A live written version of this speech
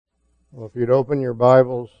Well, if you'd open your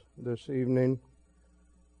Bibles this evening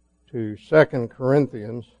to 2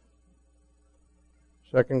 Corinthians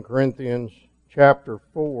chapter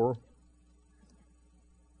 4,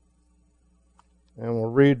 and we'll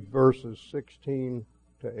read verses 16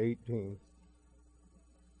 to 18.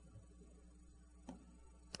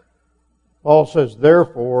 Paul says,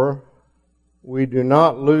 "Therefore, we do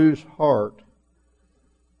not lose heart,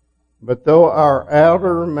 but though our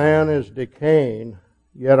outer man is decaying,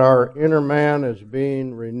 yet our inner man is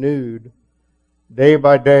being renewed day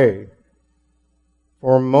by day.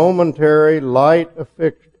 For momentary light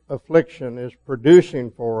affliction is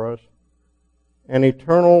producing for us an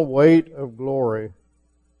eternal weight of glory,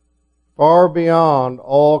 far beyond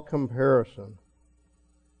all comparison.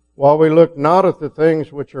 While we look not at the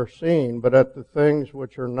things which are seen, but at the things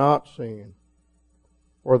which are not seen.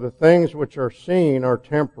 For the things which are seen are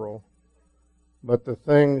temporal, but the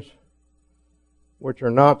things which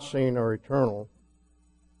are not seen are eternal."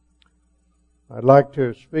 I'd like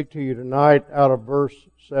to speak to you tonight out of verse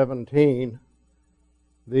 17,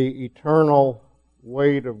 the eternal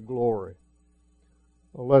weight of glory.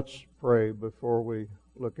 Well, let's pray before we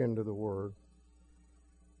look into the Word.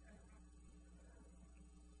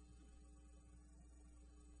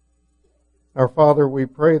 Our Father, we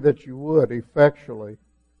pray that you would effectually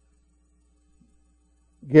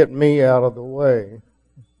get me out of the way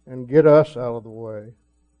and get us out of the way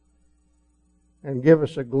and give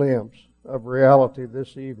us a glimpse of reality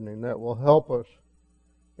this evening that will help us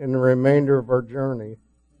in the remainder of our journey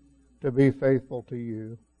to be faithful to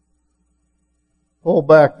you. Pull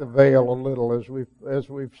back the veil a little as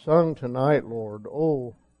we've sung tonight, Lord.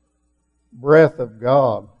 Oh, breath of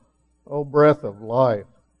God. Oh, breath of life.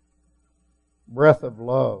 Breath of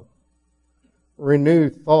love. Renew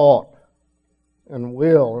thought and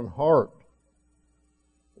will and heart.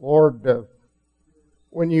 Lord,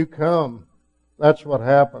 when you come, that's what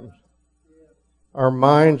happens. Our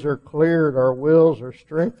minds are cleared, our wills are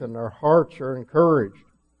strengthened, our hearts are encouraged.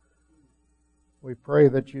 We pray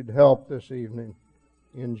that you'd help this evening.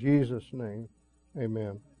 In Jesus' name,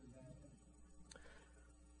 amen.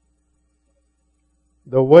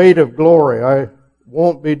 The weight of glory. I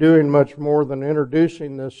won't be doing much more than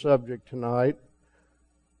introducing this subject tonight,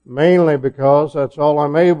 mainly because that's all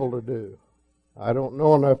I'm able to do. I don't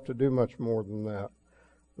know enough to do much more than that.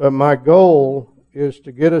 But my goal is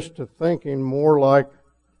to get us to thinking more like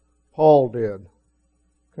Paul did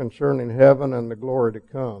concerning heaven and the glory to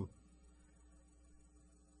come.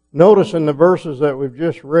 Notice in the verses that we've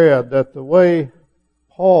just read that the way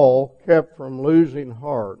Paul kept from losing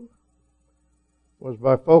heart was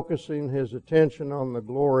by focusing his attention on the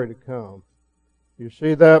glory to come. You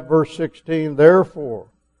see that? Verse 16, "Therefore,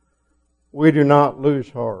 we do not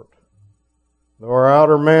lose heart. Though our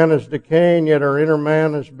outer man is decaying, yet our inner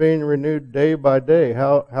man is being renewed day by day."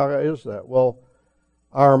 How is that? Well,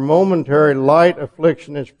 our momentary light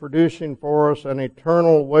affliction is producing for us an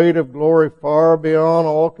eternal weight of glory far beyond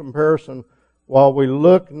all comparison, while we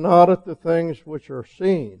look not at the things which are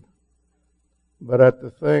seen, but at the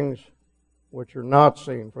things which are not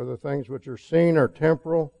seen. For the things which are seen are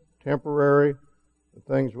temporal, temporary. The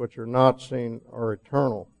things which are not seen are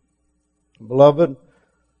eternal. Beloved,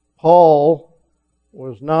 Paul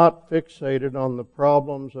was not fixated on the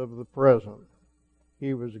problems of the present.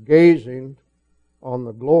 He was gazing on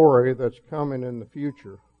the glory that's coming in the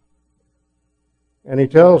future. And he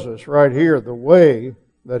tells us right here the way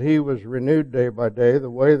that he was renewed day by day, the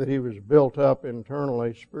way that he was built up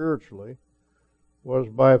internally, spiritually, was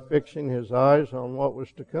by fixing his eyes on what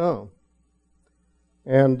was to come.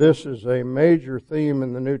 And this is a major theme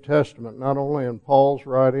in the New Testament, not only in Paul's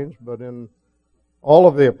writings, but in all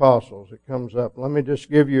of the apostles. It comes up. Let me just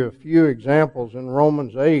give you a few examples. In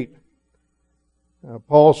Romans 8,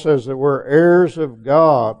 Paul says that we're heirs of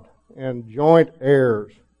God and joint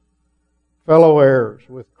heirs, fellow heirs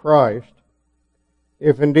with Christ,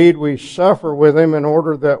 if indeed we suffer with Him in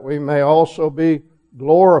order that we may also be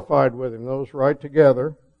glorified with Him. Those right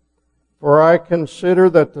together. "For I consider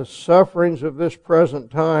that the sufferings of this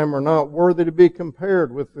present time are not worthy to be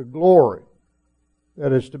compared with the glory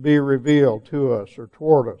that is to be revealed to us or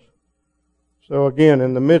toward us." So again,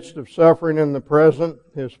 in the midst of suffering in the present,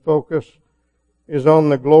 his focus is on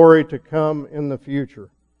the glory to come in the future.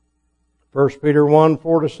 1 Peter 1,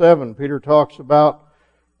 4-7, Peter talks about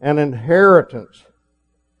an inheritance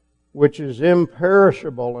which is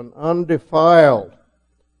imperishable and undefiled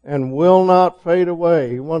and will not fade away.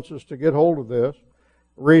 He wants us to get hold of this.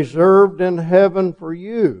 "Reserved in heaven for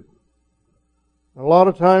you." A lot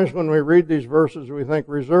of times when we read these verses, we think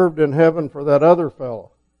reserved in heaven for that other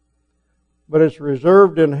fellow. but it's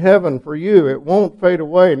reserved in heaven for you. It won't fade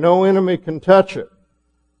away. No enemy can touch it.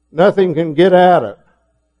 Nothing can get at it.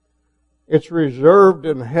 It's reserved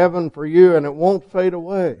in heaven for you, and it won't fade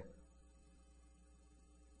away.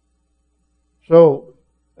 So,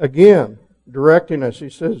 again, directing us, he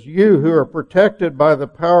says, you who are protected by the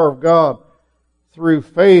power of God through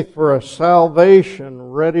faith for a salvation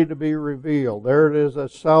ready to be revealed. There it is,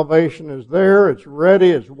 that salvation is there, it's ready,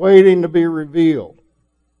 it's waiting to be revealed.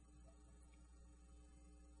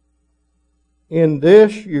 In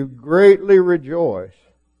this you greatly rejoice,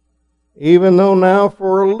 even though now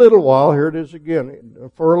for a little while, here it is again,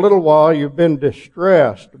 for a little while you've been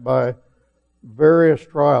distressed by various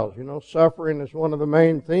trials. You know, suffering is one of the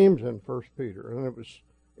main themes in 1 Peter, and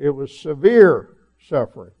it was severe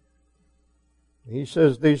suffering. He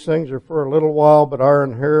says these things are for a little while, but our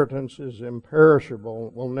inheritance is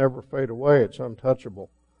imperishable, will never fade away, it's untouchable.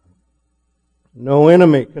 No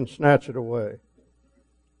enemy can snatch it away.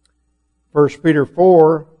 1 Peter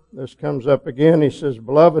 4, this comes up again. He says,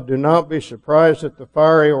 Beloved, do not be surprised at the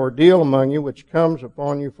fiery ordeal among you, which comes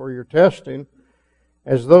upon you for your testing,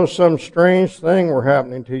 as though some strange thing were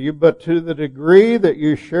happening to you, but to the degree that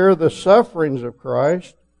you share the sufferings of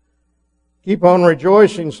Christ, keep on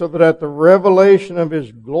rejoicing, so that at the revelation of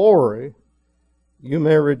His glory you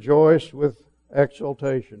may rejoice with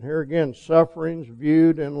exultation. Here again, sufferings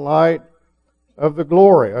viewed in light of the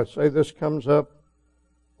glory. I say this comes up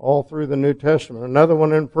all through the New Testament. Another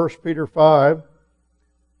one in 1 Peter 5,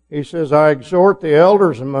 he says, I exhort the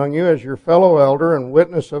elders among you as your fellow elder and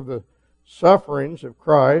witness of the sufferings of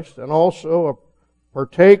Christ, and also a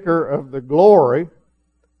partaker of the glory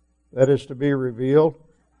that is to be revealed.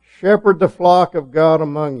 Shepherd the flock of God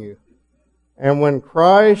among you. And when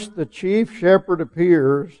Christ, the chief shepherd,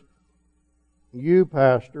 appears, you,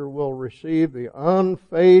 pastor, will receive the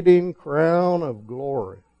unfading crown of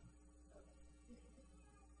glory.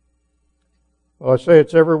 Well, I say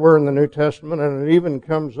it's everywhere in the New Testament, and it even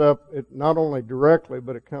comes up, not only directly,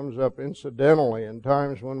 but it comes up incidentally in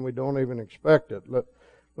times when we don't even expect it. Let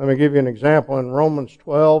me give you an example. In Romans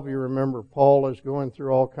 12, you remember Paul is going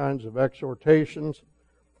through all kinds of exhortations.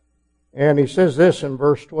 And he says this in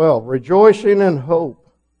verse 12, rejoicing in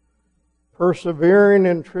hope, persevering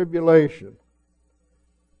in tribulation,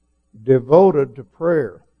 devoted to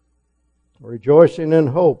prayer. Rejoicing in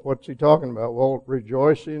hope. What's he talking about? Well,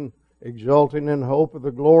 rejoicing, exulting in hope of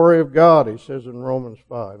the glory of God, he says in Romans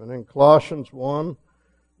 5. And in Colossians 1,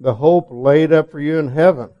 the hope laid up for you in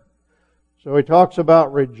heaven. So he talks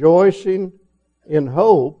about rejoicing in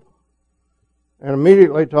hope, and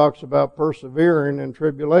immediately talks about persevering in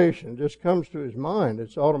tribulation. It just comes to his mind.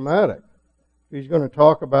 It's automatic. If he's going to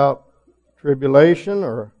talk about tribulation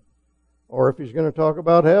or if he's going to talk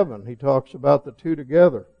about heaven, he talks about the two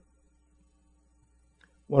together.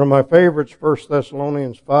 One of my favorites, 1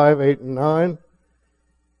 Thessalonians 5, 8, and 9.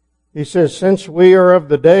 He says, since we are of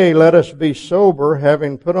the day, let us be sober,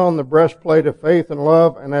 having put on the breastplate of faith and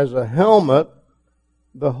love, and as a helmet,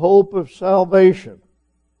 the hope of salvation.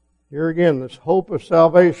 Here again, this hope of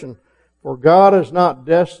salvation. For God has not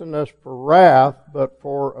destined us for wrath, but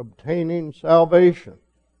for obtaining salvation.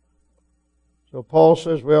 So Paul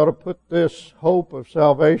says we ought to put this hope of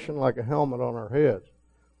salvation like a helmet on our heads.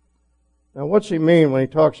 Now what's he mean when he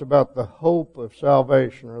talks about the hope of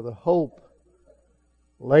salvation, or the hope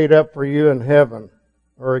laid up for you in heaven,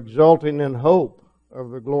 or exulting in hope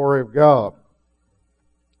of the glory of God?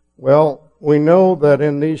 Well, we know that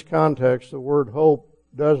in these contexts the word hope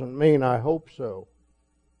doesn't mean I hope so.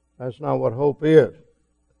 That's not what hope is.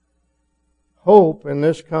 Hope in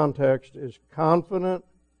this context is confident,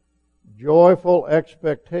 joyful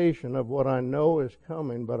expectation of what I know is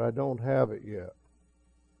coming, but I don't have it yet.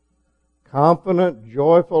 Confident,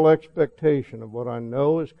 joyful expectation of what I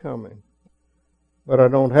know is coming, but I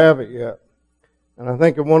don't have it yet. And I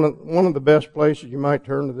think one of the best places you might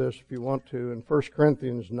turn to this if you want to, in 1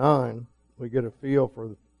 Corinthians 9, we get a feel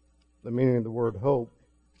for the meaning of the word hope.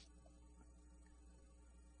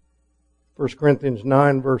 1 Corinthians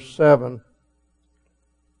 9, verse 7.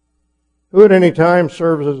 Who at any time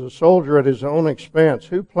serves as a soldier at his own expense?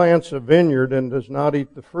 Who plants a vineyard and does not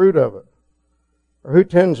eat the fruit of it? Or who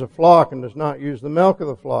tends a flock and does not use the milk of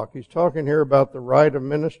the flock? He's talking here about the right of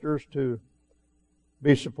ministers to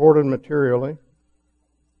be supported materially.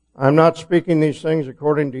 I'm not speaking these things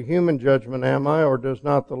according to human judgment, am I? Or does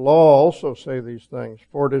not the law also say these things?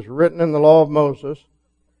 For it is written in the law of Moses,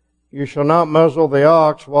 you shall not muzzle the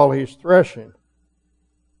ox while he's threshing.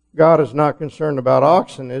 God is not concerned about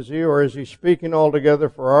oxen, is He? Or is He speaking altogether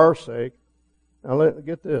for our sake? Now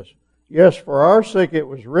get this. Yes, for our sake it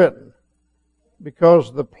was written,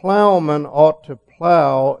 because the plowman ought to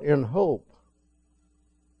plow in hope.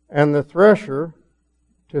 and the thresher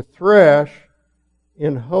to thresh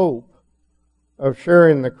in hope of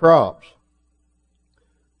sharing the crops.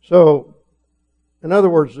 So, in other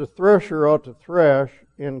words, the thresher ought to thresh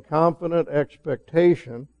in confident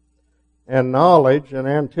expectation and knowledge and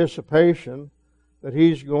anticipation that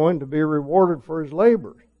he's going to be rewarded for his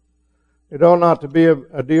labors. It ought not to be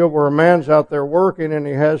a deal where a man's out there working and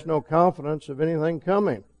he has no confidence of anything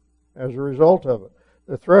coming as a result of it.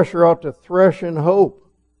 The thresher ought to thresh in hope,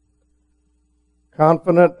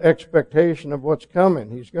 confident expectation of what's coming.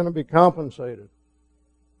 He's going to be compensated.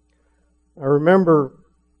 I remember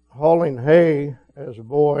hauling hay as a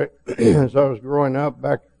boy as I was growing up.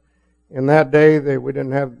 Back in that day, we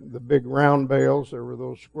didn't have the big round bales. There were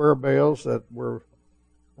those square bales that were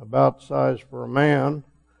about size for a man.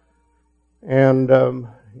 And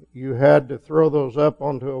you had to throw those up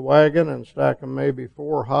onto a wagon and stack them maybe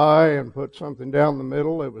 4 high and put something down the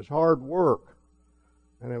middle. It was hard work.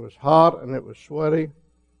 And it was hot and it was sweaty.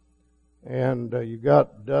 And you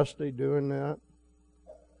got dusty doing that.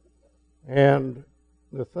 And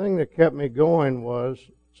the thing that kept me going was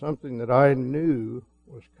something that I knew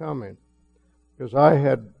was coming. Because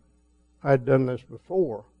I'd done this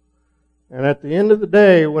before. And at the end of the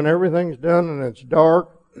day, when everything's done and it's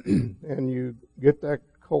dark, and you get that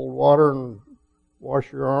cold water and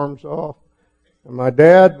wash your arms off. And my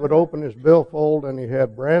dad would open his billfold and he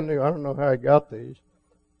had brand new, I don't know how he got these,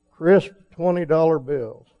 crisp $20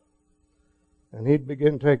 bills. And he'd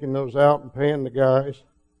begin taking those out and paying the guys.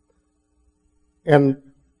 And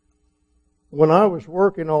when I was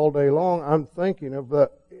working all day long, I'm thinking of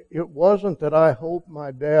that. It wasn't that I hoped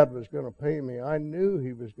my dad was going to pay me. I knew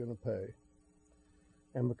he was going to pay.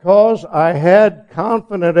 And because I had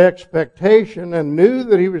confident expectation and knew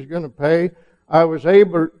that he was going to pay, I was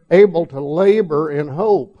able to labor in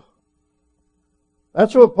hope.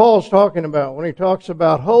 That's what Paul's talking about when he talks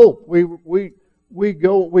about hope. We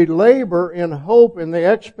labor in hope, in the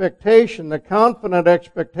expectation, the confident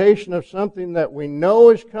expectation of something that we know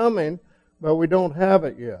is coming, but we don't have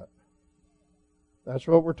it yet. That's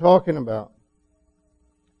what we're talking about.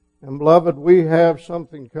 And beloved, we have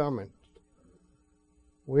something coming.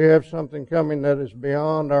 We have something coming that is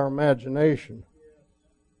beyond our imagination.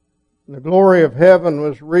 And the glory of heaven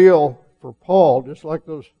was real for Paul, just like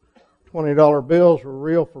those $20 bills were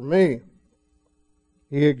real for me.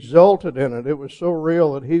 He exulted in it. It was so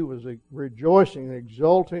real that he was rejoicing,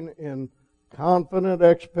 exulting in confident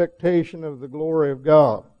expectation of the glory of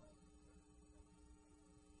God.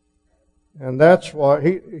 And that's why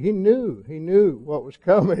he knew what was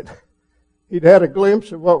coming. He'd had a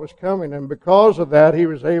glimpse of what was coming, and because of that, he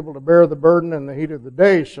was able to bear the burden in the heat of the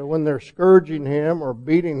day. So when they're scourging him or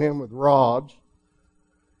beating him with rods,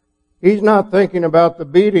 he's not thinking about the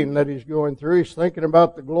beating that he's going through. He's thinking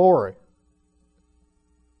about the glory.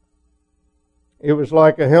 It was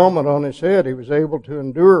like a helmet on his head. He was able to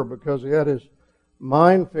endure because he had his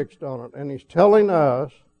mind fixed on it. And he's telling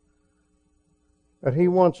us that he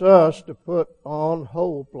wants us to put on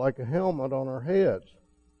hope like a helmet on our heads.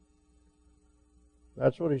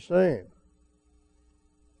 That's what he's saying.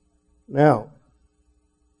 Now,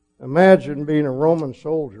 imagine being a Roman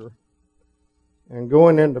soldier and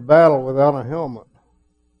going into battle without a helmet.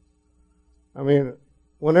 I mean,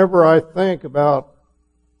 whenever I think about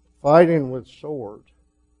fighting with swords,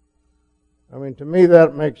 I mean, to me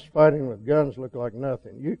that makes fighting with guns look like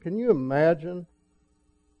nothing. Can you imagine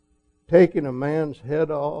taking a man's head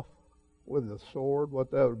off with a sword,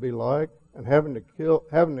 what that would be like, and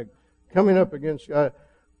coming up against guys?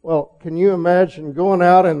 Well, can you imagine going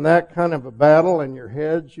out in that kind of a battle and your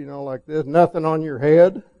head's, like this, nothing on your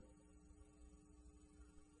head?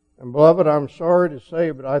 And beloved, I'm sorry to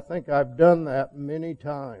say, but I think I've done that many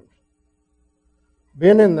times.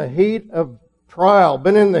 Been in the heat of trial,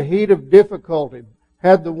 been in the heat of difficulty,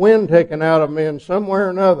 had the wind taken out of me in some way or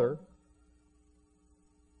another,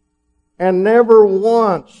 and never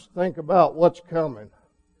once think about what's coming,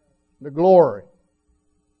 the glory.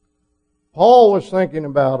 Paul was thinking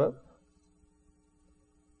about it.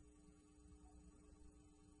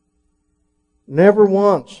 Never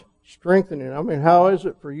once strengthening. I mean, how is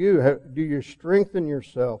it for you? Do you strengthen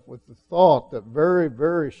yourself with the thought that very,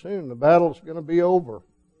 very soon the battle's going to be over?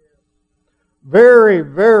 Very,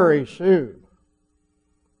 very soon.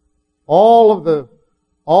 All of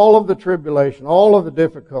the tribulation, all of the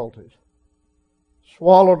difficulties,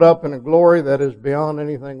 swallowed up in a glory that is beyond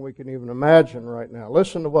anything we can even imagine right now.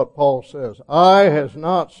 Listen to what Paul says. Eye has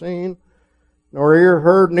not seen, nor ear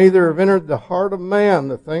heard, neither have entered the heart of man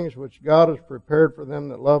the things which God has prepared for them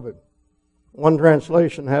that love Him. One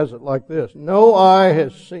translation has it like this: no eye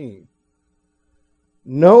has seen,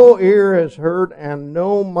 No ear has heard and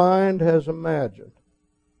no mind has imagined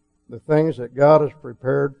the things that God has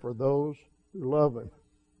prepared for those who love Him.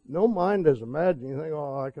 No mind has imagined. You think,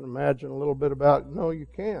 oh, I can imagine a little bit about it. No, you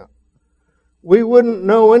can't. We wouldn't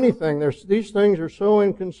know anything. These things are so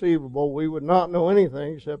inconceivable, we would not know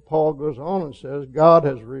anything, except Paul goes on and says God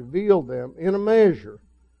has revealed them in a measure.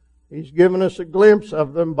 He's given us a glimpse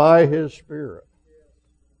of them by His Spirit.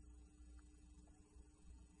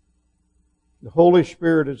 The Holy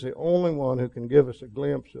Spirit is the only one who can give us a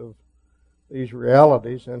glimpse of these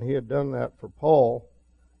realities, and He had done that for Paul.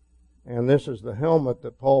 And this is the helmet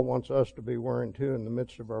that Paul wants us to be wearing too in the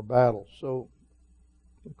midst of our battles. So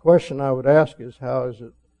the question I would ask is, how is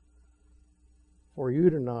it for you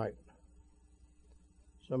tonight?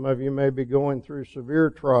 Some of you may be going through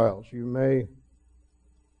severe trials. You may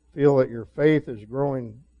feel that your faith is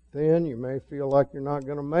growing thin. You may feel like you're not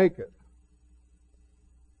going to make it.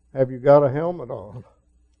 Have you got a helmet on?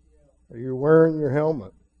 Are you wearing your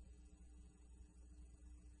helmet?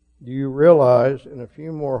 Do you realize in a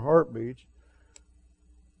few more heartbeats,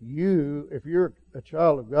 if you're a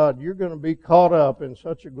child of God, you're going to be caught up in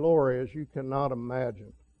such a glory as you cannot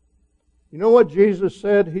imagine. You know what Jesus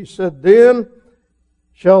said? He said, then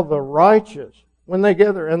shall the righteous, when they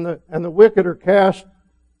gather, and the wicked are cast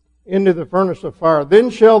into the furnace of fire,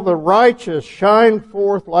 then shall the righteous shine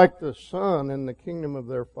forth like the sun in the kingdom of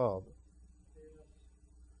their Father.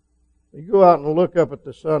 You go out and look up at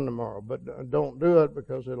the sun tomorrow, but don't do it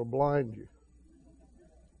because it'll blind you.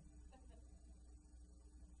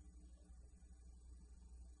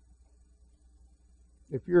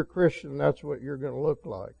 If you're a Christian, that's what you're going to look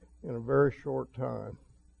like in a very short time.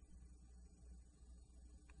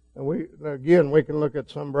 And we can look at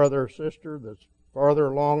some brother or sister that's farther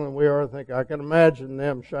along than we are and think, I can imagine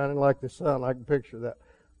them shining like the sun. I can picture that.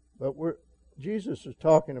 But Jesus is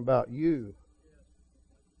talking about you.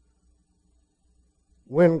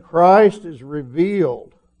 When Christ is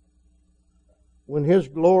revealed, when His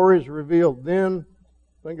glory is revealed, then,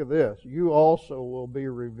 think of this, you also will be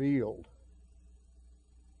revealed.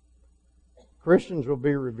 Christians will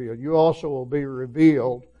be revealed. You also will be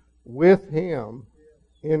revealed with Him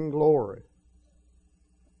in glory.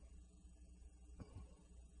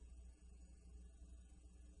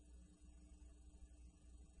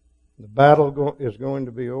 The battle is going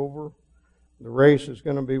to be over. The race is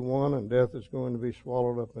going to be won, and death is going to be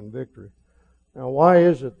swallowed up in victory. Now, why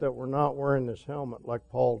is it that we're not wearing this helmet like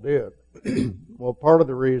Paul did? Well, part of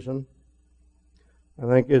the reason, I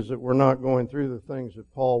think, is that we're not going through the things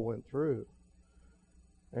that Paul went through.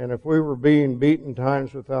 And if we were being beaten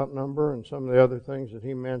times without number and some of the other things that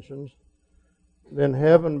he mentions, then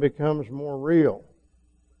heaven becomes more real.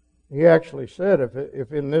 He actually said,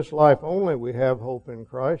 if in this life only we have hope in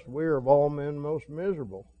Christ, we are of all men most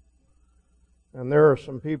miserable. And there are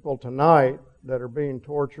some people tonight that are being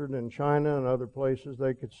tortured in China and other places.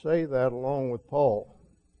 They could say that along with Paul.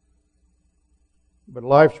 But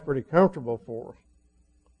life's pretty comfortable for us.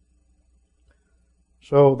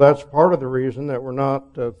 So that's part of the reason that we're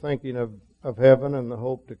not thinking of heaven and the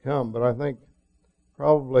hope to come. But I think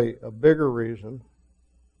probably a bigger reason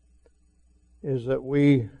is that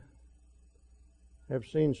we have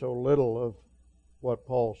seen so little of what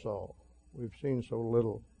Paul saw. We've seen so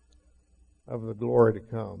little of the glory to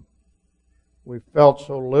come. We've felt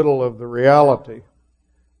so little of the reality.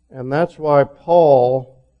 And that's why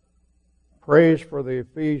Paul prays for the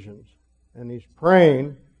Ephesians. And he's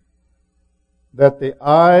praying that the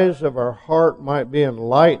eyes of our heart might be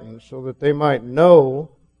enlightened so that they might know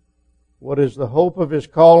what is the hope of His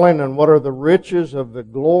calling and what are the riches of the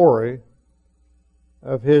glory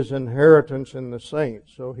of His inheritance in the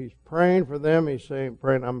saints. So he's praying for them. He's saying,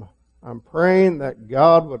 I'm praying that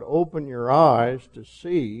God would open your eyes to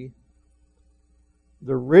see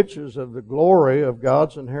the riches of the glory of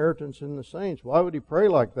God's inheritance in the saints. Why would he pray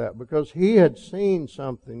like that? Because he had seen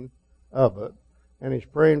something of it, and he's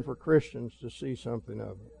praying for Christians to see something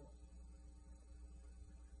of it.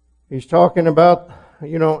 He's talking about,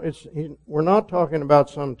 we're not talking about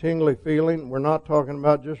some tingly feeling. We're not talking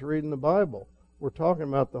about just reading the Bible. We're talking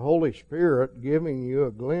about the Holy Spirit giving you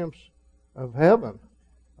a glimpse of heaven,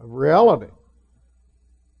 of reality.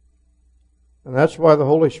 And that's why the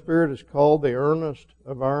Holy Spirit is called the earnest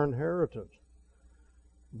of our inheritance.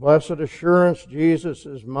 Blessed assurance, Jesus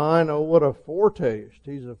is mine. Oh, what a foretaste.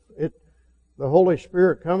 The Holy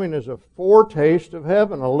Spirit coming is a foretaste of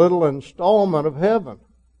heaven, a little installment of heaven.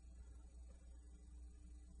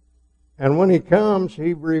 And when He comes,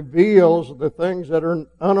 He reveals the things that are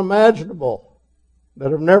unimaginable,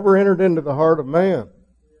 that have never entered into the heart of man.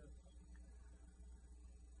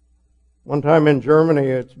 One time in Germany,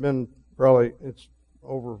 it's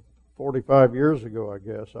over 45 years ago, I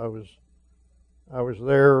guess. I was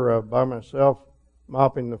there by myself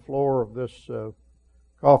mopping the floor of this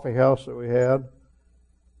coffee house that we had,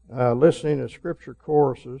 listening to scripture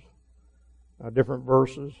choruses, different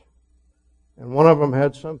verses. And one of them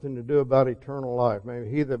had something to do about eternal life. Maybe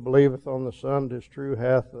he that believeth on the Son, 'tis true,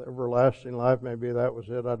 hath everlasting life. Maybe that was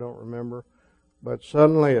it. I don't remember. But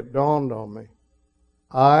suddenly it dawned on me.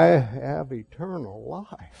 I have eternal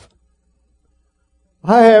life.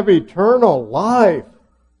 I have eternal life.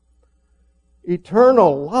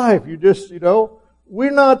 Eternal life.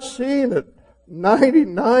 We're not seeing it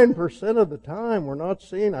 99% of the time. We're not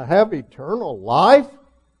seeing I have eternal life.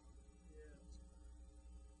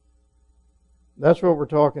 That's what we're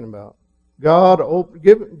talking about. God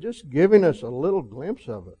just giving us a little glimpse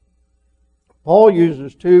of it. Paul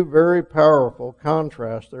uses two very powerful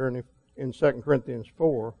contrasts there in 2 Corinthians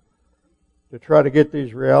 4 to try to get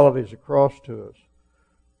these realities across to us.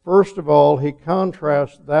 First of all, he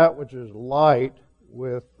contrasts that which is light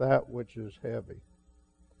with that which is heavy.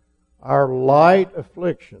 Our light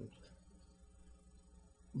afflictions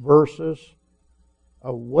versus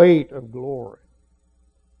a weight of glory.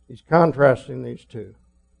 He's contrasting these two.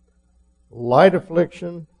 Light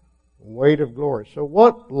affliction, weight of glory. So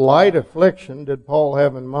what light affliction did Paul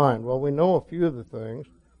have in mind? Well, we know a few of the things.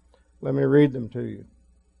 Let me read them to you.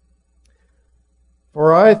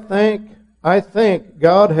 For I think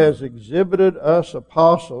God has exhibited us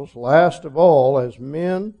apostles, last of all, as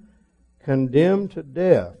men condemned to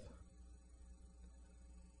death,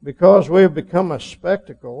 because we have become a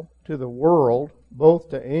spectacle to the world, both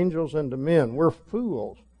to angels and to men. We're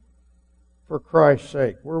fools for Christ's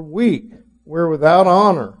sake. We're weak. We're without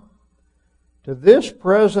honor. To this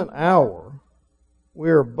present hour, we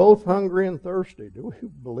are both hungry and thirsty. Do we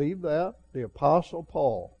believe that? The Apostle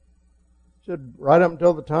Paul said right up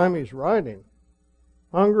until the time he's writing,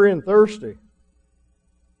 hungry and thirsty,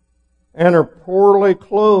 and are poorly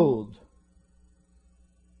clothed,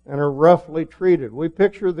 and are roughly treated. We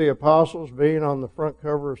picture the apostles being on the front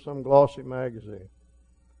cover of some glossy magazine.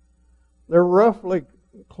 They're roughly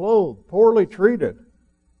clothed, poorly treated.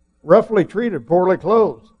 Roughly treated, poorly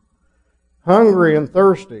clothed. Hungry and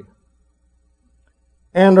thirsty.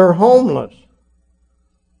 And are homeless.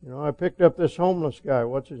 I picked up this homeless guy.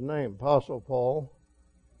 What's his name? Apostle Paul.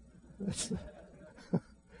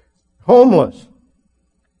 Homeless.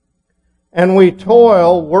 And we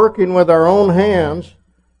toil, working with our own hands.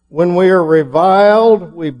 When we are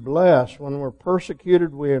reviled, we bless. When we're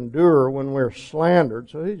persecuted, we endure. When we're slandered.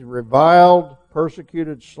 So he's reviled,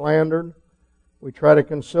 persecuted, slandered. We try to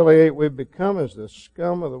conciliate. We become as the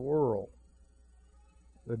scum of the world.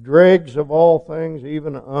 The dregs of all things,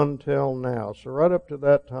 even until now. So right up to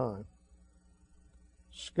that time.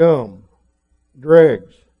 Scum.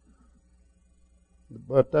 Dregs.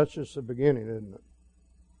 But that's just the beginning, isn't it?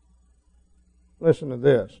 Listen to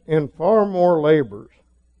this. In far more labors,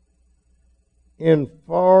 in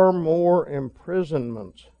far more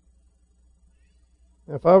imprisonments.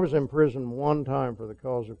 If I was in prison one time for the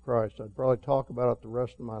cause of Christ, I'd probably talk about it the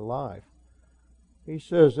rest of my life. He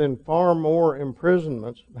says, in far more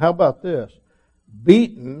imprisonments. How about this?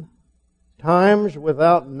 Beaten times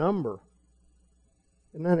without number.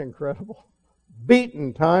 Isn't that incredible?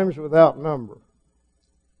 Beaten times without number.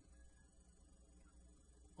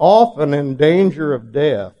 Often in danger of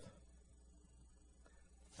death.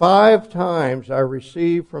 5 times I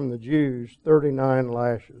received from the Jews 39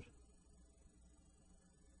 lashes.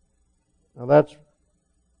 Now that's,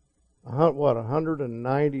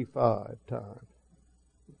 195 times.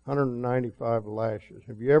 195 lashes.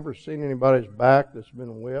 Have you ever seen anybody's back that's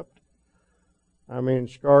been whipped? I mean,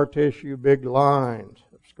 scar tissue, big lines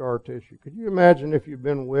of scar tissue. Could you imagine if you've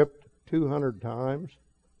been whipped 200 times?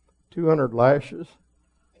 200 lashes?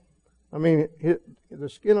 I mean, the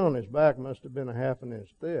skin on his back must have been a half an inch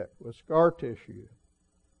thick with scar tissue.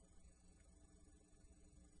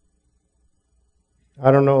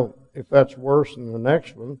 I don't know if that's worse than the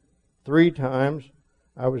next one. 3 times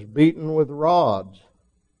I was beaten with rods.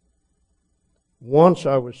 Once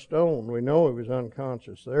I was stoned. We know he was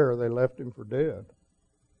unconscious there. They left him for dead.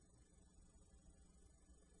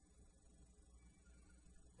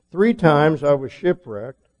 3 times I was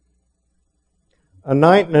shipwrecked. A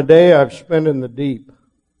night and a day I've spent in the deep,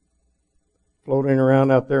 floating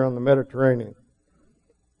around out there on the Mediterranean.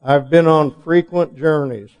 I've been on frequent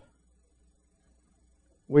journeys.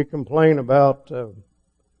 We complain about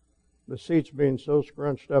the seats being so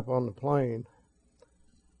scrunched up on the plane.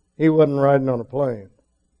 He wasn't riding on a plane.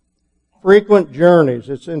 Frequent journeys.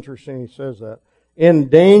 It's interesting he says that. In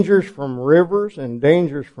dangers from rivers, in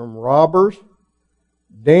dangers from robbers,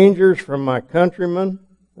 dangers from my countrymen,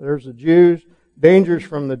 there's the Jews, dangers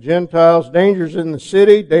from the Gentiles, dangers in the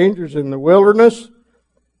city, dangers in the wilderness,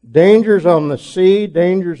 dangers on the sea,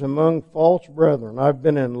 dangers among false brethren. I've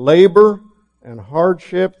been in labor and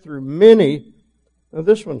hardship through many, now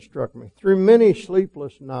this one struck me, through many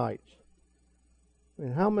sleepless nights. I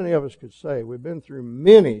mean, how many of us could say we've been through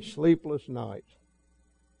many sleepless nights?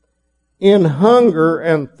 In hunger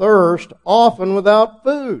and thirst, often without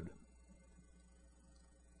food.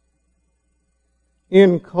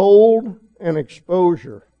 In cold and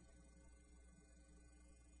exposure.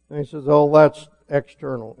 And he says, oh, that's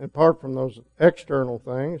external. Apart from those external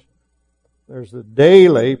things, there's the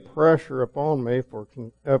daily pressure upon me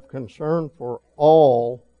of concern for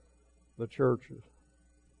all the churches.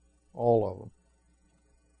 All of them.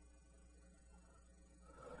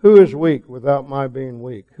 Who is weak without my being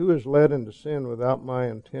weak? Who is led into sin without my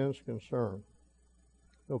intense concern?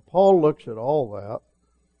 So Paul looks at all that,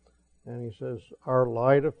 and he says, our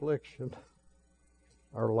light affliction.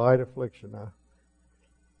 Our light affliction.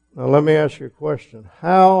 Now let me ask you a question.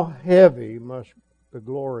 How heavy must the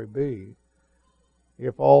glory be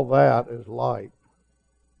if all that is light?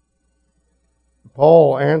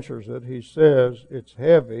 Paul answers it. He says it's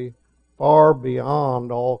heavy, far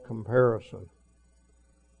beyond all comparison.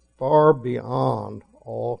 Far beyond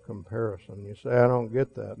all comparison. You say, I don't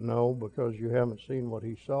get that. No, because you haven't seen what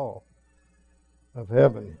he saw of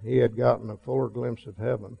heaven. He had gotten a fuller glimpse of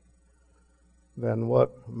heaven than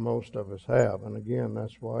what most of us have. And again,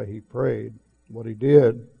 that's why he prayed what he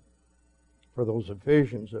did for those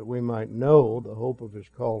Ephesians, that we might know the hope of his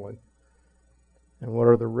calling and what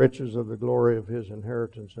are the riches of the glory of his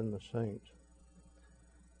inheritance in the saints.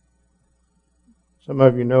 Some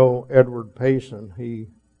of you know Edward Payson. He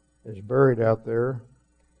is buried out there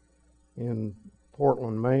in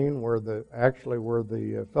Portland, Maine, where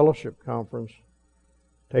the fellowship conference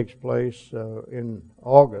takes place in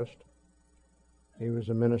August. He was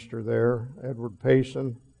a minister there, Edward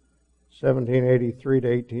Payson, 1783 to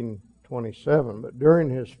 1827. But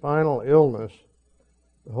during his final illness,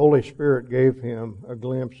 the Holy Spirit gave him a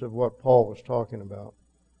glimpse of what Paul was talking about.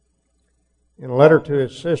 In a letter to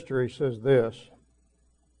his sister, he says this,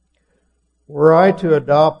 were I to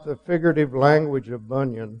adopt the figurative language of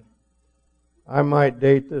Bunyan, I might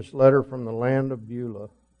date this letter from the land of Beulah,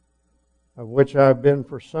 of which I have been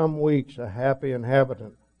for some weeks a happy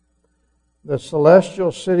inhabitant. The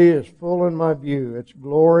celestial city is full in my view. Its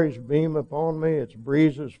glories beam upon me. Its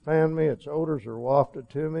breezes fan me. Its odors are wafted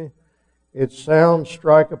to me. Its sounds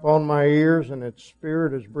strike upon my ears, and its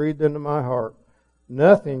spirit is breathed into my heart.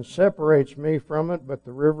 Nothing separates me from it but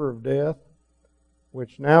the river of death,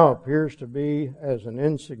 which now appears to be as an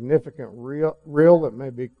insignificant rill that may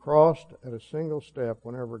be crossed at a single step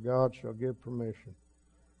whenever God shall give permission.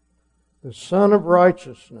 The Sun of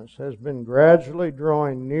Righteousness has been gradually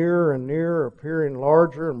drawing nearer and nearer, appearing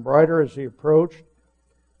larger and brighter as he approached,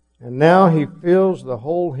 and now he fills the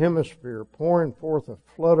whole hemisphere, pouring forth a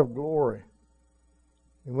flood of glory,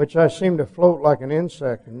 in which I seem to float like an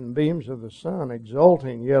insect in the beams of the sun,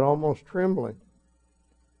 exulting yet almost trembling,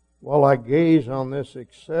 while I gaze on this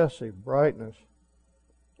excessive brightness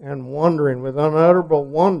and wondering with unutterable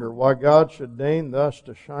wonder why God should deign thus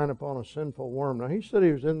to shine upon a sinful worm. Now, he said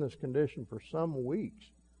he was in this condition for some weeks.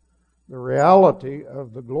 The reality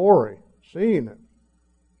of the glory, seeing it.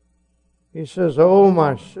 He says, oh,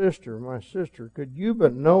 my sister, could you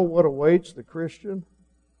but know what awaits the Christian?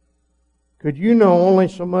 Could you know only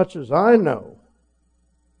so much as I know?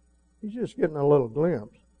 He's just getting a little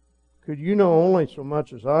glimpse. Could you know only so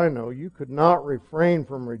much as I know, you could not refrain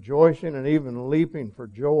from rejoicing and even leaping for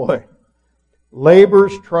joy.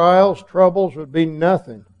 Labors, trials, troubles would be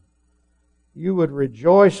nothing. You would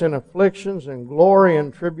rejoice in afflictions and glory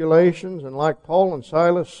in tribulations, and like Paul and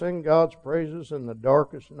Silas, sing God's praises in the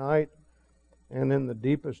darkest night and in the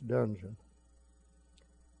deepest dungeon.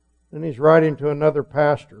 Then he's writing to another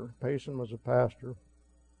pastor. Payson was a pastor.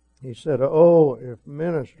 He said, oh, if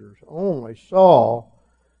ministers only saw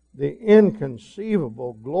the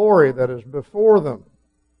inconceivable glory that is before them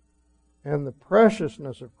and the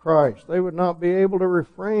preciousness of Christ, they would not be able to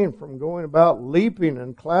refrain from going about leaping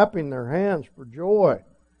and clapping their hands for joy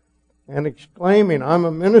and exclaiming, I'm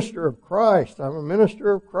a minister of Christ, I'm a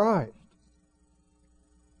minister of Christ.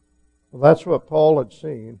 Well, that's what Paul had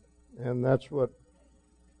seen, and that's what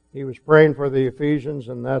he was praying for the Ephesians,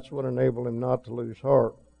 and that's what enabled him not to lose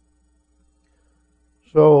heart.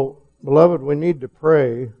 So, beloved, we need to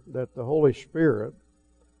pray that the Holy Spirit,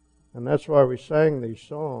 and that's why we sang these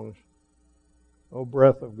songs, O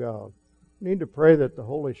breath of God. We need to pray that the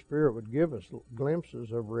Holy Spirit would give us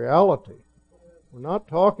glimpses of reality We're not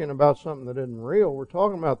talking about something that isn't real. We're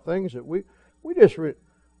talking about things that we just read.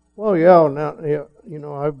 Well, yeah, now, you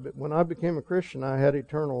know, when I became a Christian, I had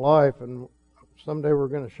eternal life, and someday we're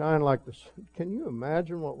going to shine like the sun. Can you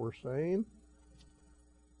imagine what we're saying?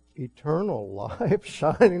 Eternal life,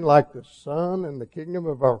 shining like the sun in the kingdom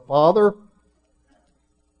of our Father,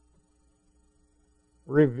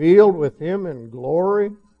 revealed with Him in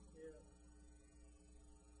glory.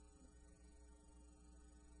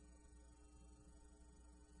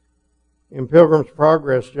 In Pilgrim's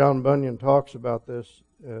Progress, John Bunyan talks about this.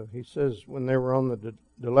 He says when they were on the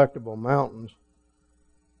Delectable Mountains,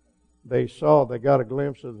 they got a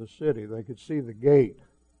glimpse of the city. They could see the gate.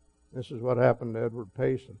 This is what happened to Edward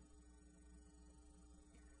Payson.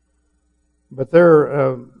 But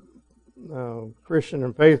they're Christian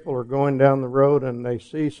and faithful are going down the road, and they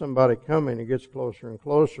see somebody coming. He gets closer and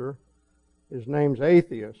closer. His name's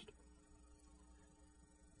Atheist.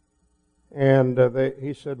 And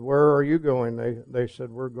he said, "Where are you going?" They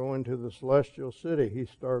said, "We're going to the celestial city." He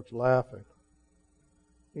starts laughing.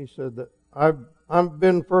 He said that I've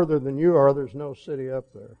been further than you are. There's no city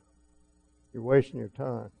up there. You're wasting your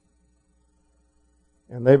time.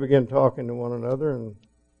 And they begin talking to one another, and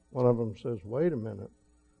one of them says, "Wait a minute.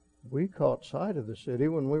 We caught sight of the city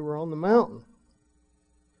when we were on the mountain."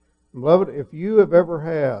 Beloved, if you have ever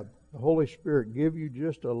had the Holy Spirit give you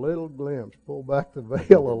just a little glimpse, pull back the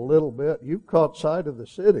veil a little bit, you've caught sight of the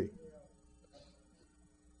city.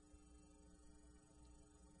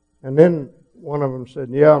 And then one of them said,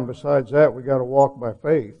 "Yeah, and besides that, we got to walk by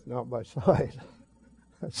faith, not by sight."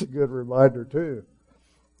 That's a good reminder too.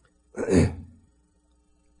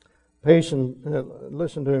 Payson,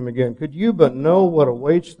 listen to him again. "Could you but know what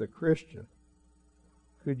awaits the Christian?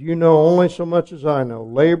 Could you know only so much as I know,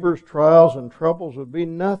 labors, trials, and troubles would be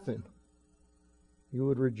nothing. You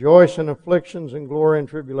would rejoice in afflictions and glory in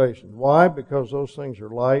tribulations." Why? Because those things are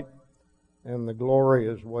light and the glory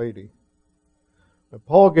is weighty. But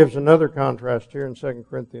Paul gives another contrast here in 2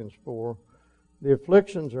 Corinthians 4. The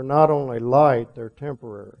afflictions are not only light, they're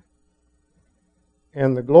temporary.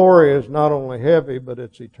 And the glory is not only heavy, but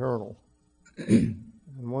it's eternal. And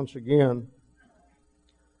once again,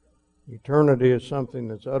 eternity is something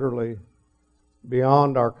that's utterly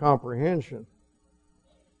beyond our comprehension.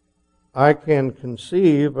 I can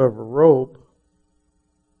conceive of a rope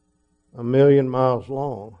 1,000,000 miles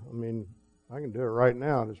long. I mean, I can do it right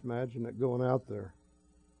now. Just imagine it going out there,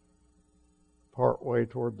 part way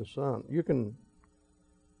toward the sun. You can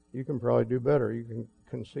probably do better. You can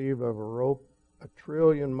conceive of a rope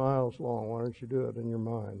 1,000,000,000,000 miles long. Why don't you do it in your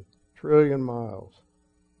mind? 1,000,000,000,000 miles.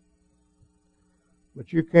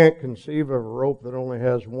 But you can't conceive of a rope that only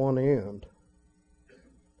has one end.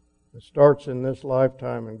 It starts in this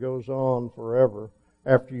lifetime and goes on forever.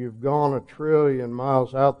 After you've gone 1,000,000,000,000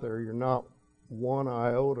 miles out there, you're not one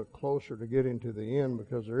iota closer to getting to the end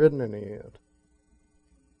because there isn't any end.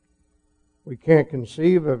 We can't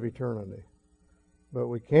conceive of eternity, but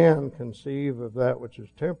we can conceive of that which is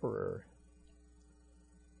temporary.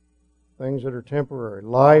 Things that are temporary.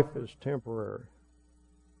 Life is temporary.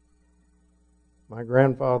 My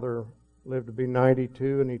grandfather lived to be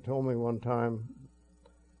 92, and he told me one time,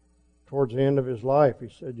 towards the end of his life, he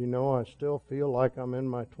said, "You know, I still feel like I'm in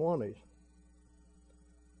my 20s.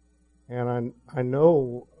 And I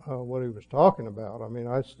know what he was talking about. I mean,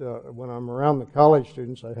 when I'm around the college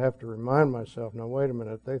students, I have to remind myself, now wait a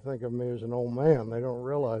minute, they think of me as an old man. They don't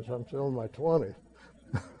realize I'm still in my 20s.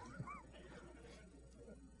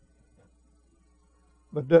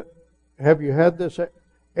 But have you had this?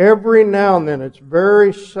 Every now and then, it's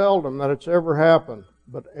very seldom that it's ever happened,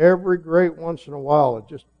 but every great once in a while, it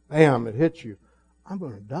just, bam, it hits you. I'm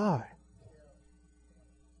going to die.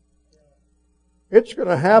 It's going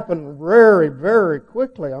to happen very, very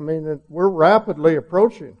quickly. I mean, we're rapidly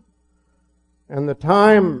approaching. And the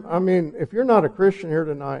time, I mean, if you're not a Christian here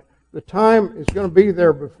tonight, the time is going to be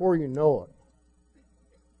there before you know it.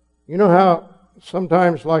 You know how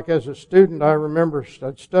sometimes, like as a student, I remember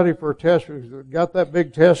I'd study for a test. We've got that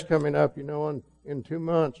big test coming up, you know, in 2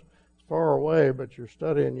 months. It's far away, but you're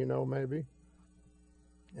studying, you know, maybe.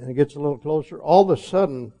 And it gets a little closer. All of a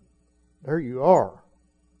sudden, there you are.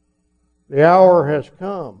 The hour has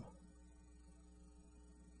come.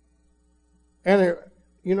 And,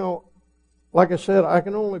 you know, like I said, I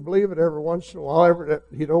can only believe it every once in a while.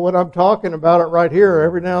 You know what I'm talking about it right here.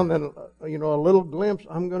 Every now and then, you know, a little glimpse.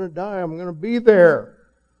 I'm going to die. I'm going to be there.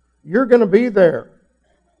 You're going to be there.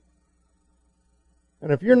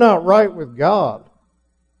 And if you're not right with God,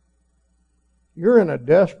 you're in a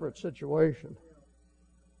desperate situation.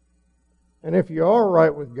 And if you are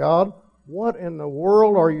right with God, what in the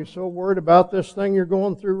world are you so worried about this thing you're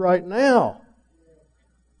going through right now?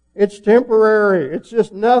 It's temporary. It's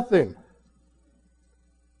just nothing.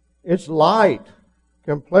 It's light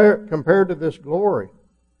compared to this glory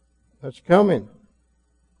that's coming.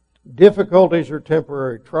 Difficulties are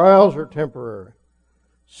temporary. Trials are temporary.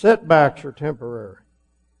 Setbacks are temporary.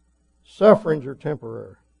 Sufferings are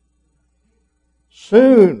temporary.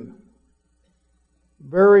 Soon,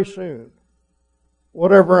 very soon,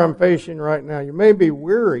 whatever I'm facing right now, you may be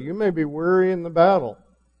weary. You may be weary in the battle.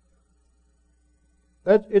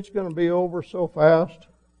 It's going to be over so fast.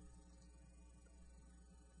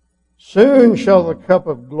 Soon shall the cup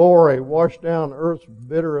of glory wash down earth's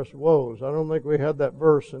bitterest woes. I don't think we had that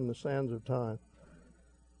verse in the Sands of Time.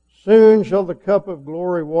 Soon shall the cup of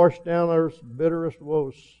glory wash down earth's bitterest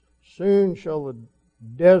woes. Soon shall the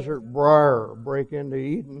desert briar break into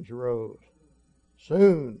Eden's rose.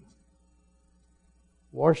 Soon.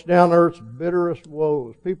 Wash down earth's bitterest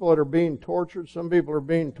woes. People that are being tortured, some people are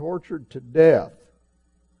being tortured to death.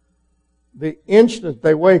 The instant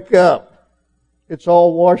they wake up, it's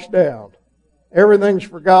all washed down. Everything's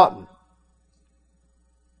forgotten.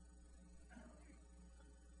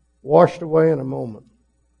 Washed away in a moment.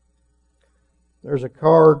 There's a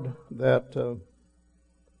card that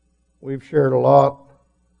we've shared a lot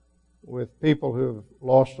with people who have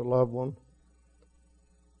lost a loved one.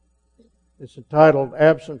 It's entitled,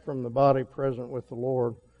 Absent from the Body, Present with the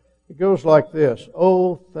Lord. It goes like this.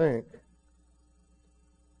 Oh, think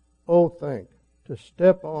to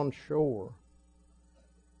step on shore.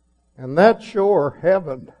 And that shore,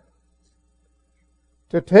 heaven.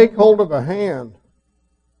 To take hold of a hand.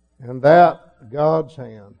 And that, God's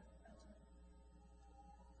hand.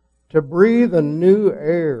 To breathe a new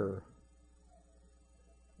air.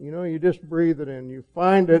 You know, you just breathe it in. You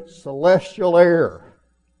find it celestial air.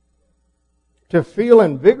 To feel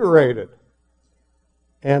invigorated.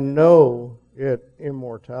 And know it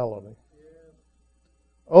immortality.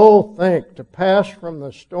 Oh, think to pass from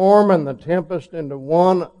the storm and the tempest into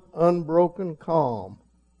one unbroken calm.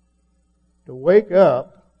 To wake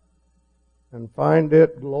up and find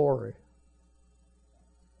it glory.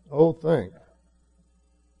 Oh, think.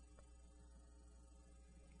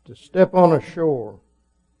 To step on a shore.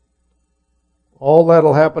 All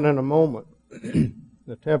that'll happen in a moment.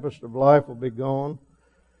 The tempest of life will be gone.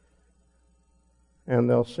 And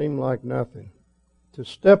they'll seem like nothing. To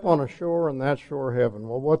step on a shore and that shore heaven.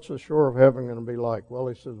 Well, what's the shore of heaven going to be like? Well,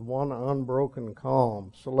 he says, one unbroken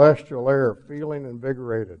calm, celestial air, feeling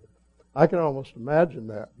invigorated. I can almost imagine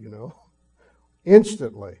that, you know.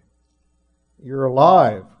 Instantly. You're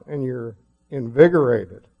alive and you're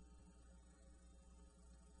invigorated.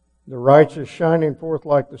 The righteous shining forth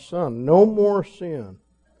like the sun. No more sin.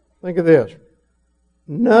 Think of this.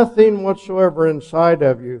 Nothing whatsoever inside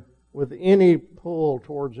of you with any pull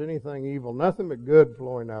towards anything evil. Nothing but good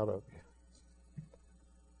flowing out of you.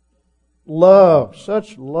 Love.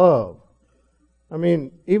 Such love. I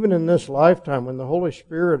mean, even in this lifetime, when the Holy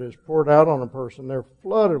Spirit is poured out on a person, they're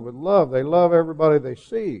flooded with love. They love everybody they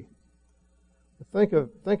see. Think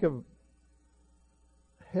of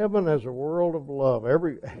heaven as a world of love.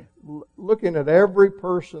 Looking at every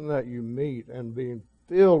person that you meet and being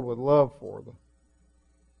filled with love for them.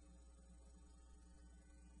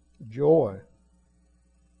 Joy.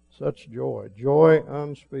 Such joy. Joy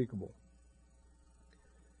unspeakable.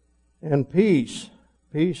 And peace.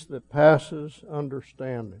 Peace that passes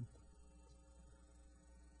understanding.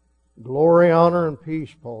 Glory, honor, and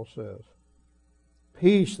peace, Paul says.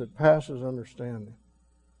 Peace that passes understanding.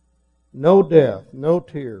 No death, no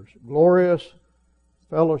tears. Glorious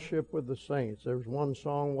fellowship with the saints. There's one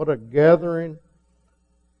song, what a gathering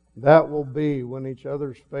that will be when each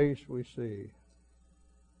other's face we see.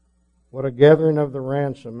 What a gathering of the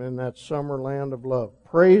ransom in that summer land of love.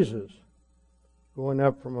 Praises going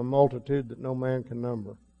up from a multitude that no man can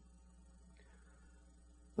number.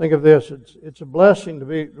 Think of this. It's a blessing to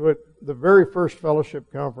be. The very first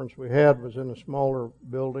fellowship conference we had was in a smaller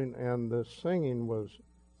building, and the singing was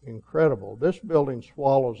incredible. This building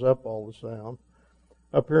swallows up all the sound.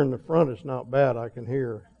 Up here in the front it's not bad. I can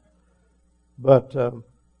hear. But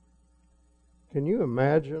can you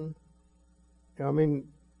imagine? I mean,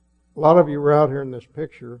 a lot of you were out here in this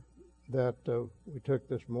picture that we took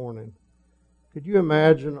this morning. Could you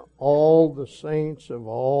imagine all the saints of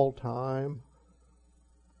all time?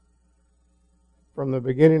 From the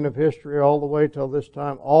beginning of history all the way till this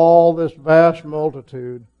time, all this vast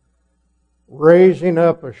multitude raising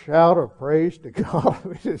up a shout of praise to God. I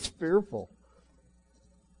mean, it's fearful.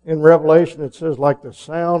 In Revelation it says like the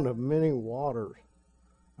sound of many waters.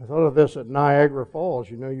 I thought of this at Niagara Falls.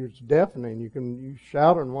 You know, it's deafening. You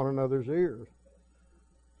shout in one another's ears.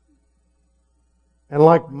 And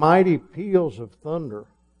like mighty peals of thunder.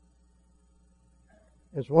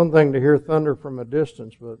 It's one thing to hear thunder from a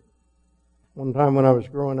distance, but one time when I was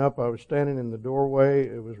growing up, I was standing in the doorway.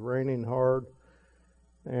 It was raining hard,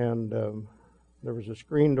 and there was a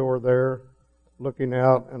screen door there looking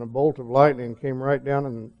out, and a bolt of lightning came right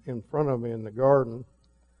down in front of me in the garden.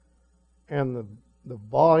 And the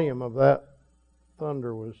volume of that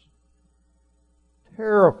thunder was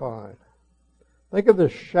terrifying. Think of the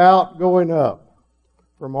shout going up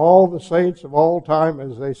from all the saints of all time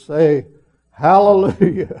as they say,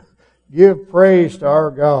 "Hallelujah! Give praise to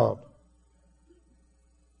our God."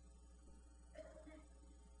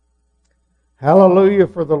 Hallelujah,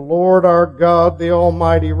 for the Lord our God, the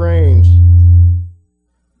Almighty reigns.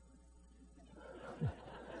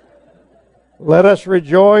 Let us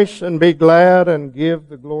rejoice and be glad and give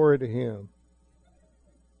the glory to Him.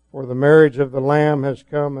 For the marriage of the Lamb has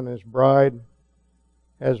come, and His bride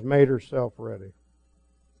has made herself ready.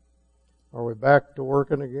 Are we back to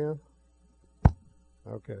working again?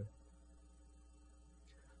 Okay.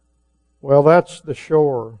 Well, that's the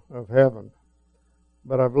shore of heaven.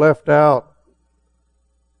 But I've left out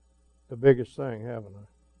the biggest thing, haven't I?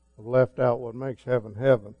 I've left out what makes heaven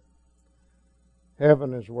heaven.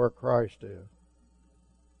 Heaven is where Christ is.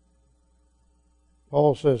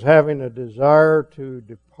 Paul says, having a desire to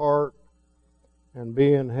depart and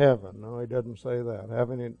be in heaven. No, he doesn't say that.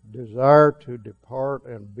 Having a desire to depart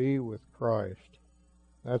and be with Christ.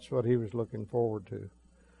 That's what he was looking forward to.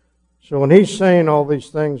 So when he's saying all these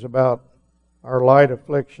things about our light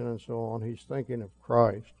affliction and so on, he's thinking of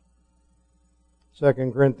Christ.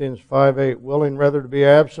 2 Corinthians 5:8, willing rather to be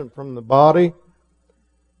absent from the body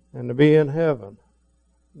and to be in heaven.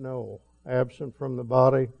 No, absent from the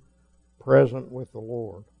body, present with the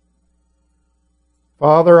Lord.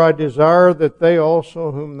 Father, I desire that they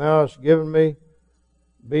also whom Thou hast given me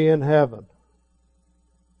be in heaven.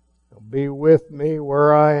 Be with me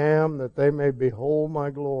where I am, that they may behold my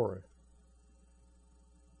glory.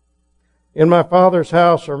 In my Father's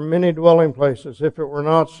house are many dwelling places. If it were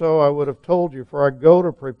not so, I would have told you, for I go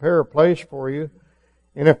to prepare a place for you.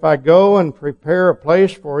 And if I go and prepare a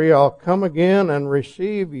place for you, I'll come again and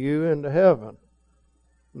receive you into heaven.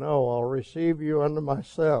 No, I'll receive you unto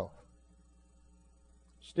myself.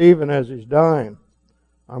 Stephen, as he's dying,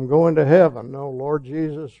 I'm going to heaven. No, Lord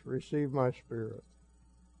Jesus, receive my spirit.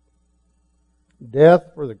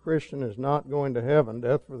 Death for the Christian is not going to heaven.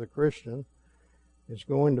 Death for the Christian is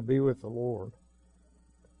going to be with the Lord.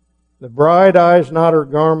 The bride eyes not her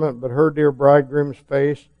garment, but her dear bridegroom's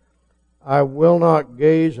face. I will not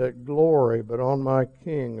gaze at glory, but on my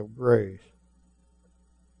King of grace.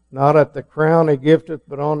 Not at the crown he gifteth,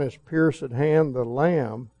 but on his pierced hand. The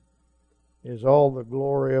Lamb is all the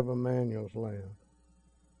glory of Emmanuel's Lamb.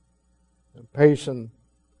 And Payson,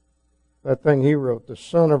 that thing he wrote, the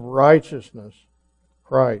Son of Righteousness,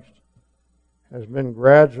 Christ, has been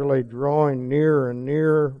gradually drawing nearer and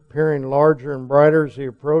nearer, appearing larger and brighter as he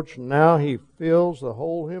approached. Now he fills the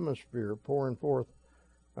whole hemisphere, pouring forth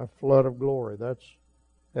a flood of glory. That's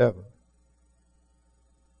heaven.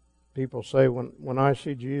 People say, when I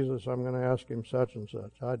see Jesus, I'm going to ask him such and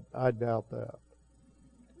such. I doubt that.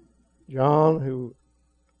 John,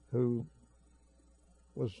 who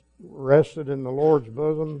was rested in the Lord's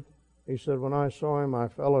bosom, he said, when I saw him, I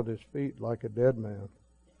fell at his feet like a dead man.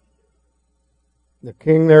 The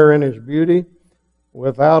King there in his beauty,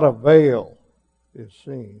 without a veil, is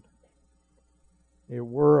seen. It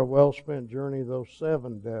were a well-spent journey, though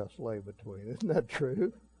 7 deaths lay between. Isn't that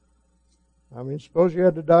true? I mean, suppose you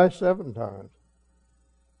had to die 7 times.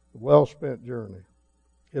 A well-spent journey.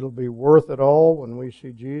 It'll be worth it all when we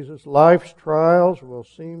see Jesus. Life's trials will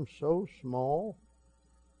seem so small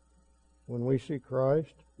when we see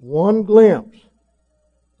Christ. One glimpse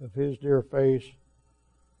of His dear face,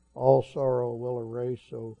 all sorrow will erase,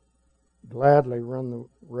 so gladly run the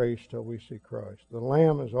race till we see Christ. The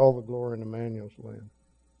Lamb is all the glory in Emmanuel's Lamb.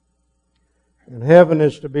 And heaven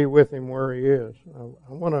is to be with Him where He is.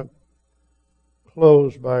 I want to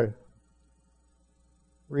close by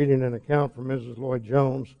reading an account from Mrs. Lloyd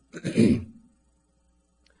Jones.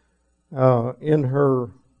 In her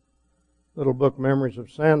little book, Memories of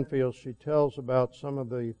Sandfield, she tells about some of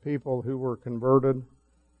the people who were converted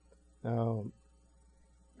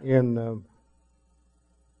in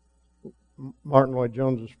Martin Lloyd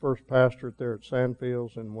Jones's first pastorate there at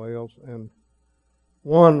Sandfields in Wales. And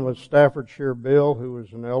one was Staffordshire Bill, who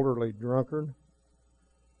was an elderly drunkard.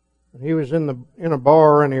 And he was in a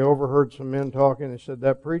bar, and he overheard some men talking. He said,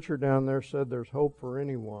 that preacher down there said there's hope for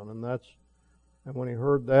anyone. And when he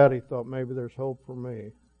heard that, he thought, maybe there's hope for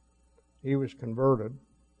me. He was converted.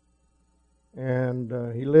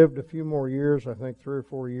 And he lived a few more years, I think 3 or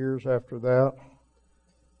 4 years after that.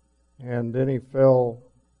 and then he fell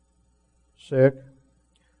sick.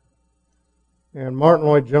 And Martin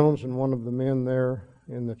Lloyd-Jones and one of the men there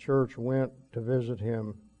in the church went to visit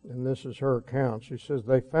him, and this is her account. She says,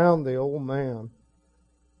 they found the old man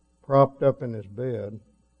propped up in his bed,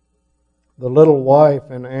 the little wife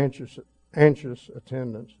in anxious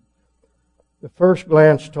attendance. The first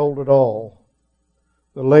glance told it all.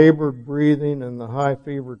 The labored breathing and the high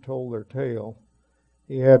fever told their tale.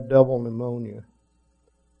 He had double pneumonia,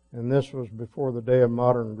 and this was before the day of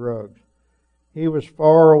modern drugs. He was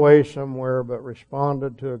far away somewhere, but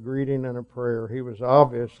responded to a greeting and a prayer. He was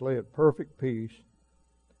obviously at perfect peace,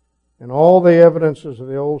 and all the evidences of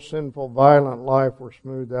the old sinful, violent life were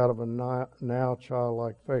smoothed out of a now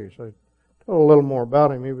childlike face. I told a little more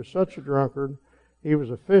about him. He was such a drunkard. He was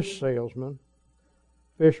a fish salesman,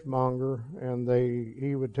 fishmonger, and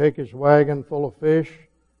he would take his wagon full of fish,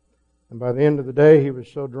 and by the end of the day he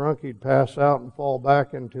was so drunk he'd pass out and fall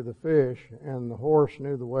back into the fish, and the horse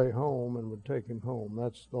knew the way home and would take him home.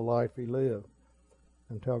 That's the life he lived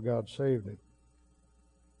until God saved him.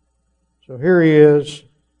 So here he is,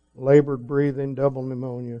 labored breathing, double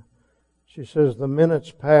pneumonia. She says the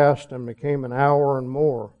minutes passed and became an hour and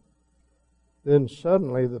more. Then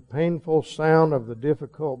suddenly the painful sound of the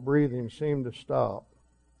difficult breathing seemed to stop.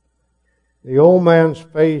 The old man's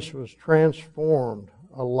face was transformed,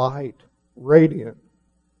 alight, radiant.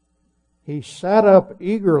 He sat up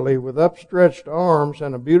eagerly with upstretched arms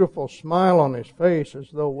and a beautiful smile on his face as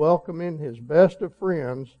though welcoming his best of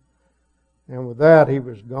friends, and with that he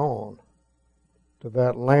was gone to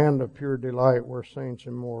that land of pure delight where saints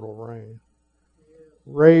immortal reign.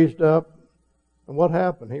 Raised up, and what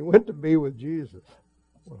happened? He went to be with Jesus.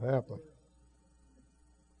 What happened?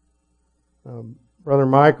 Brother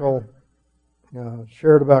Michael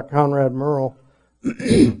shared about Conrad Merle.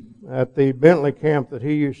 At the Bentley camp that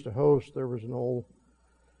he used to host, there was an old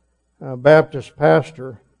Baptist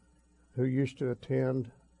pastor who used to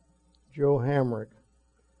attend, Joe Hamrick.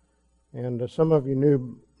 And some of you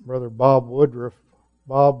knew Brother Bob Woodruff.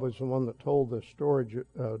 Bob was the one that told this story.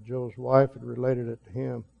 Joe's wife had related it to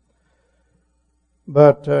him.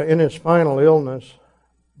 But in his final illness,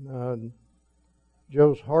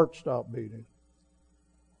 Joe's heart stopped beating.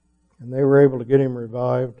 And they were able to get him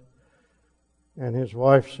revived. And his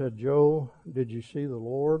wife said, Joe, did you see the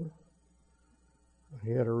Lord?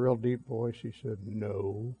 He had a real deep voice. He said,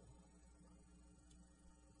 no.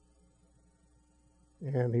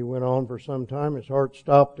 And he went on for some time. His heart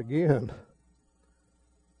stopped again.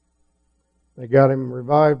 They got him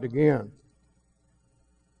revived again.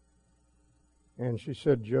 And she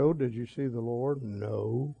said, Joe, did you see the Lord?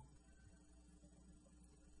 No.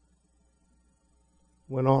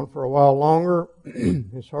 Went on for a while longer.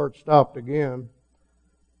 His heart stopped again.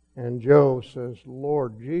 And Joe says,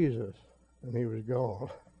 Lord Jesus. And he was gone.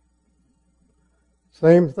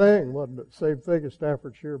 Same thing, wasn't it? Same thing as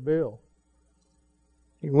Staffordshire Bill.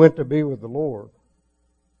 He went to be with the Lord.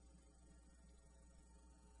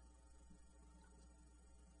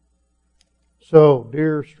 So,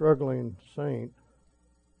 dear struggling saint,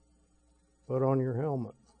 put on your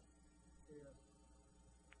helmet.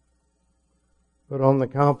 Put on the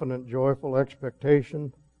confident, joyful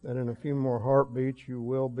expectation that in a few more heartbeats you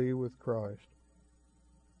will be with Christ.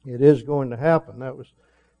 It is going to happen. That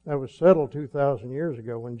was settled 2,000 years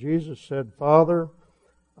ago when Jesus said, Father,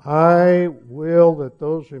 I will that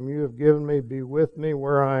those whom you have given me be with me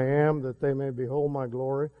where I am, that they may behold my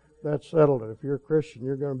glory. That settled it. If you're a Christian,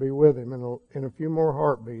 you're going to be with Him. In a few more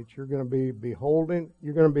heartbeats, you're going to be beholding,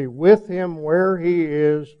 you're going to be with Him where He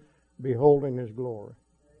is, beholding His glory.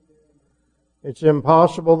 It's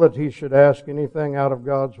impossible that he should ask anything out of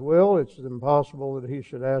God's will. It's impossible that he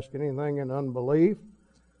should ask anything in unbelief.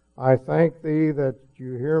 I thank Thee that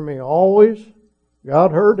you hear me always.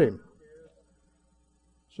 God heard him.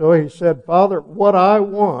 So he said, Father, what I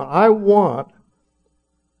want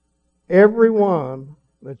everyone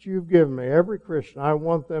that you've given me, every Christian, I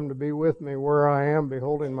want them to be with me where I am,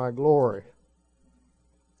 beholding my glory.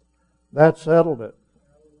 That settled it.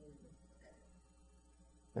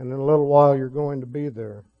 And in a little while you're going to be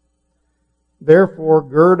there. Therefore,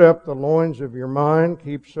 gird up the loins of your mind,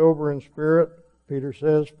 keep sober in spirit, Peter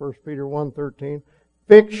says, 1 Peter 1:13.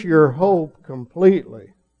 Fix your hope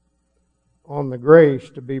completely on the grace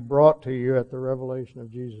to be brought to you at the revelation of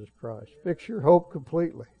Jesus Christ. Fix your hope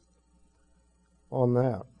completely on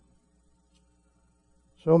that.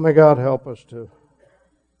 So may God help us to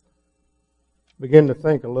begin to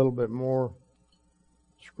think a little bit more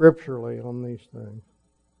scripturally on these things.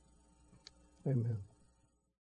 Amen.